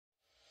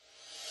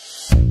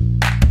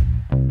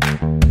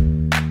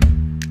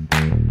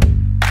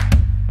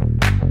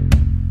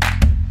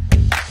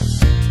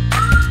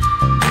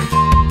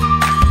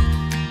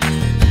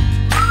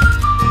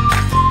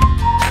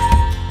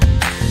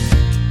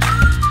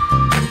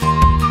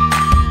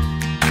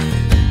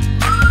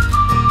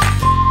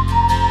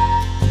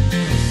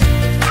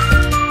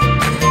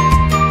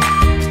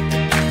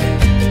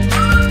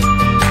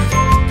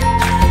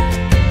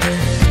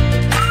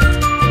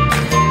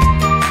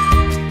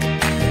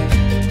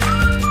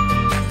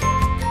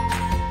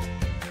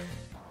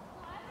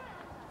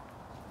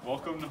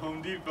from the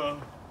Home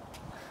Depot.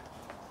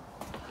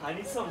 I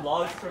need some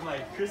logs for my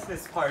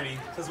Christmas party,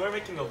 because we're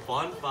making a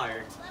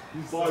bonfire.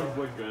 These logs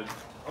look good.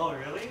 Oh,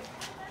 really?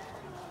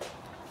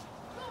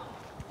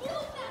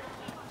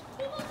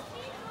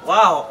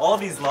 Wow, all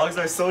these logs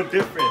are so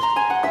different.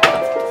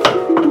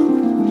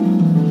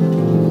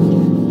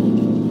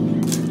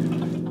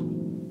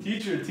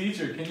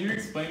 Teacher, can you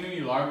explain to me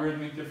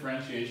logarithmic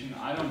differentiation?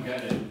 I don't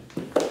get it.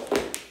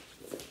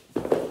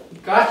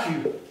 Got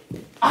you.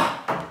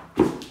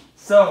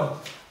 So,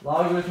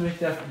 logarithmic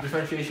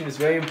differentiation is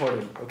very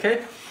important,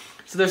 okay?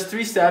 So there's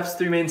three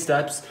main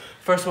steps.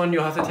 First one,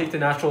 you'll have to take the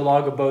natural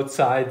log of both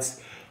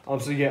sides.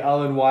 So you get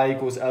ln y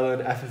equals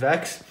ln f of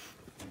x.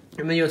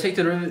 And then you'll take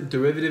the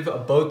derivative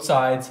of both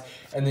sides,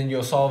 and then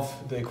you'll solve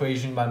the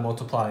equation by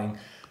multiplying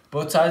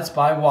both sides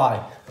by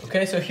y.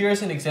 Okay, so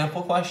here's an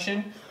example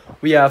question.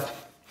 We have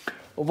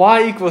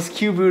y equals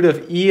cube root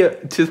of e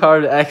to the power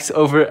of x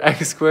over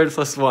x squared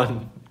plus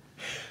 1.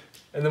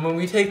 And then when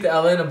we take the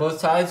ln of both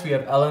sides, we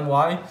have ln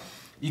y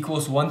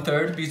equals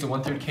 1/3, because the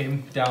 1/3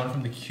 came down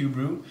from the cube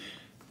root,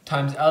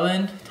 times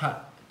ln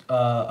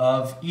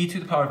of e to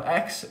the power of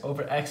x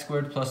over x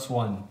squared plus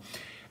 1.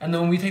 And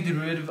then when we take the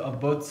derivative of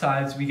both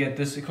sides, we get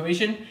this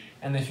equation.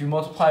 And if you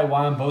multiply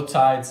y on both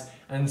sides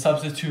and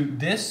substitute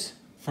this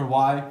for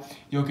y,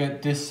 you'll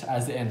get this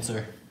as the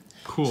answer.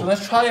 Cool. So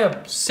let's try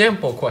a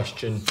sample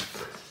question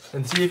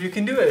and see if you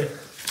can do it.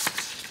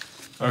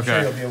 I'm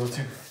sure you'll be able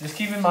to. Just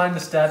keep in mind the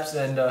steps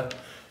and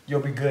you'll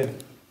be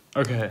good.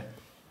 Okay.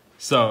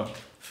 So,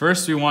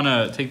 first we want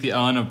to take the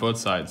ln of both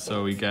sides.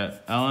 So we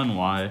get ln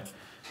y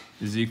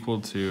is equal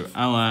to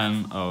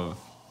ln of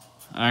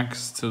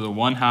x to the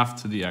 1/2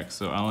 to the x,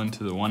 so ln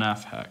to the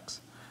 1/2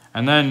 x.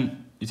 And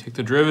then you take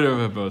the derivative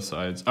of both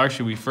sides.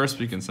 Actually,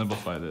 we can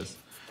simplify this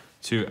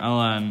to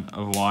ln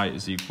of y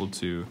is equal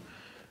to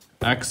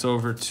x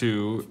over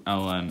 2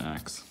 ln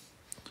x.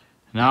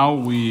 Now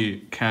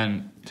we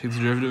can take the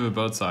derivative of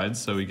both sides,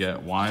 so we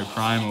get y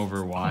prime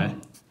over y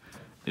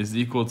is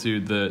equal to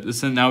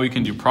this, and now we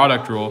can do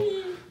product rule.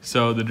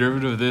 So the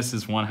derivative of this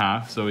is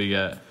 1/2, so we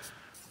get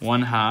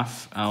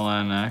 1/2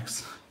 ln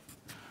x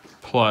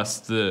plus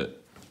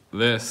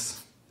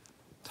this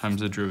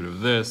times the derivative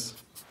of this,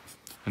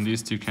 and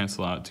these two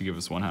cancel out to give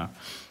us 1/2.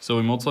 So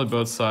we multiply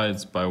both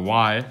sides by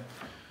y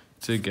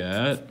to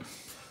get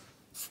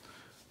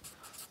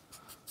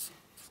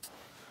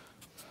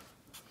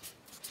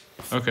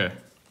okay,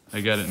 I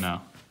get it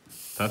now.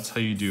 That's how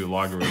you do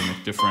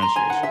logarithmic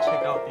differentiation.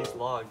 Check out these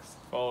logs.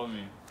 Follow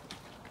me.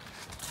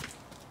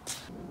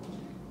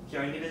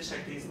 Yeah, I need to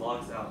check these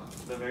logs out.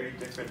 They're very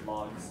different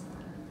logs.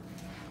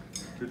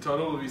 Your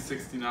total will be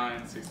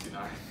 69,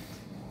 69.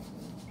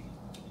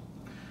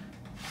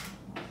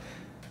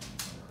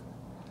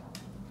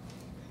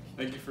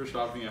 Thank you for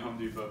shopping at Home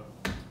Depot.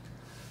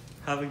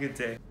 Have a good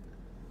day.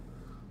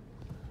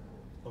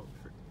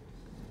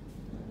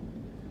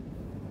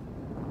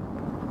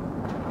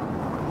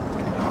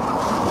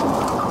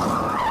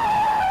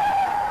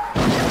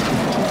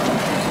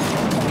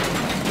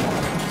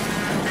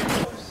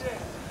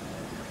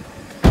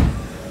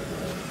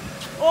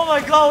 Oh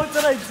my god, what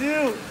did I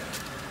do?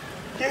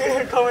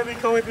 Here, come with me,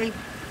 come with me.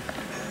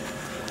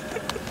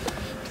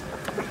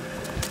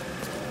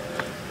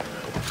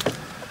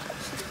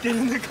 Get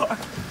in the car.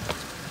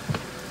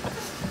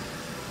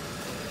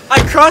 I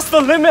crossed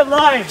the limit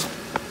line!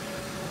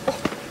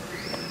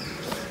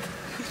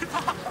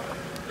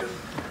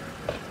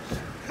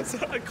 That's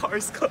how a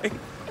car's going.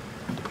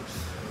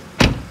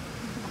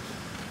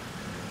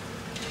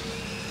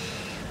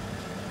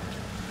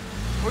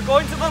 We're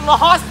going to the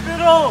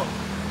hospital!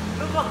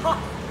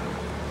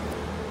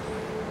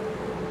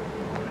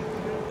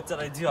 What did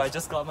I do? I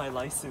just got my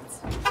license.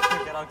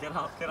 Get out, get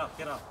out, get out,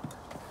 get out.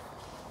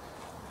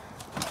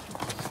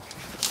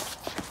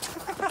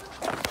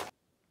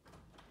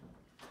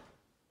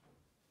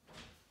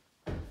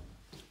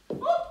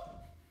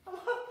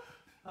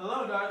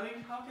 Hello,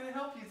 darling. How can I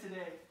help you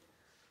today?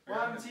 What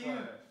happened to you?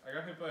 I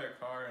got hit by a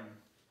car and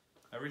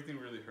everything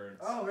really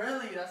hurts. Oh,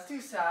 really? That's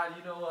too sad.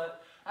 You know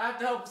what? I have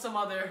to help some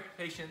other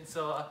patients,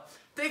 so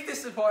take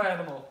this support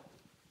animal.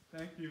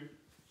 Thank you.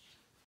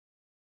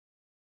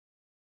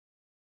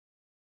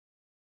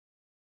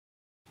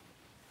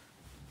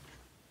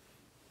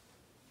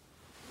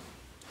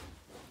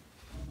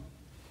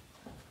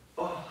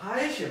 Oh,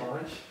 hi,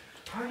 Shivansh.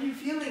 How are you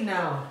feeling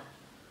now?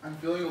 I'm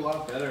feeling a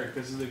lot better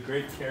because of the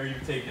great care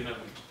you've taken of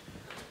me.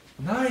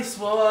 Nice.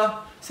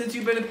 Well, since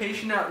you've been a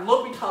patient at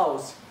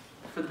L'Hôpital's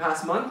for the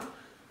past month,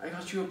 I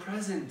got you a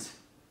present.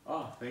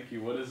 Oh, thank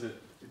you. What is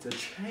it? It's a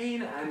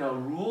chain and a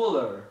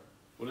ruler.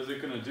 What is it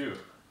gonna do?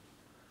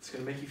 It's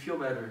gonna make you feel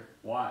better.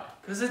 Why?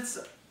 Because it's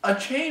a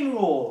chain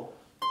rule.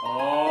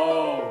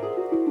 Oh.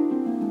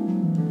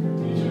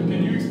 Teacher,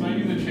 can you explain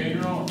me the chain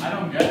rule? I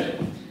don't get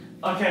it.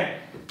 Okay,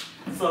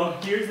 so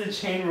here's the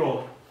chain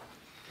rule.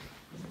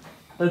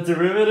 The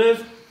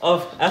derivative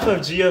of f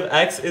of g of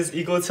x is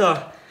equal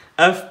to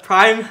f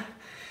prime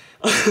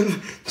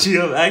of g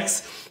of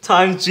x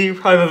times g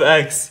prime of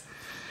x.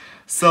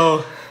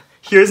 So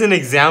here's an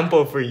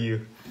example for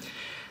you.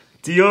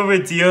 d over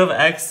d of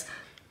x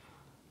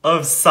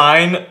of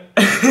sine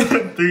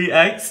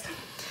 3x.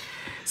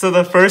 So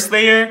the first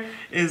layer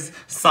is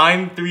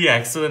sine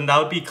 3x, so then that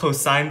would be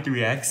cosine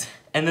 3x.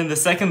 And then the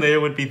second layer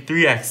would be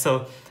 3x,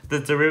 so the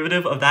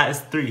derivative of that is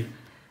 3.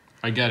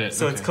 I get it.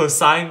 So okay. it's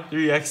cosine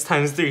 3x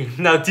times 3.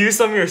 Now do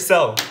some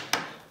yourself.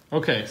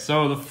 Okay,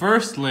 so the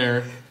first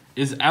layer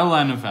is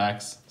ln of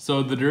x.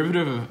 So the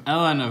derivative of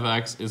ln of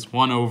x is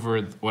 1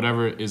 over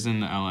whatever is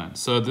in the ln.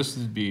 So this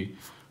would be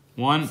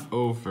 1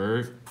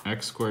 over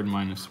x squared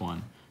minus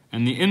 1.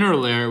 And the inner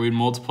layer we'd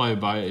multiply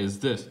by is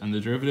this. And the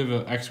derivative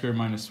of x squared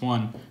minus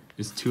 1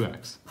 is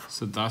 2x.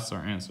 So that's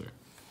our answer.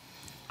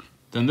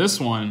 Then this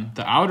one,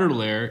 the outer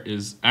layer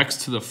is x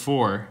to the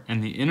 4,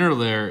 and the inner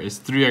layer is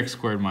 3x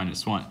squared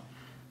minus 1.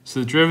 So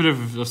the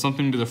derivative of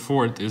something to the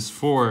 4th is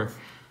 4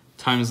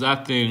 times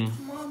that thing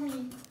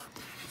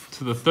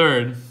to the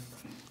 3rd,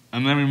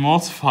 and then we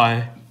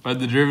multiply by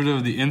the derivative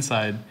of the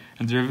inside,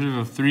 and the derivative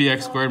of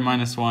 3x squared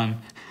minus 1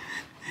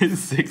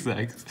 is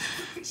 6x.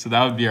 So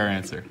that would be our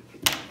answer.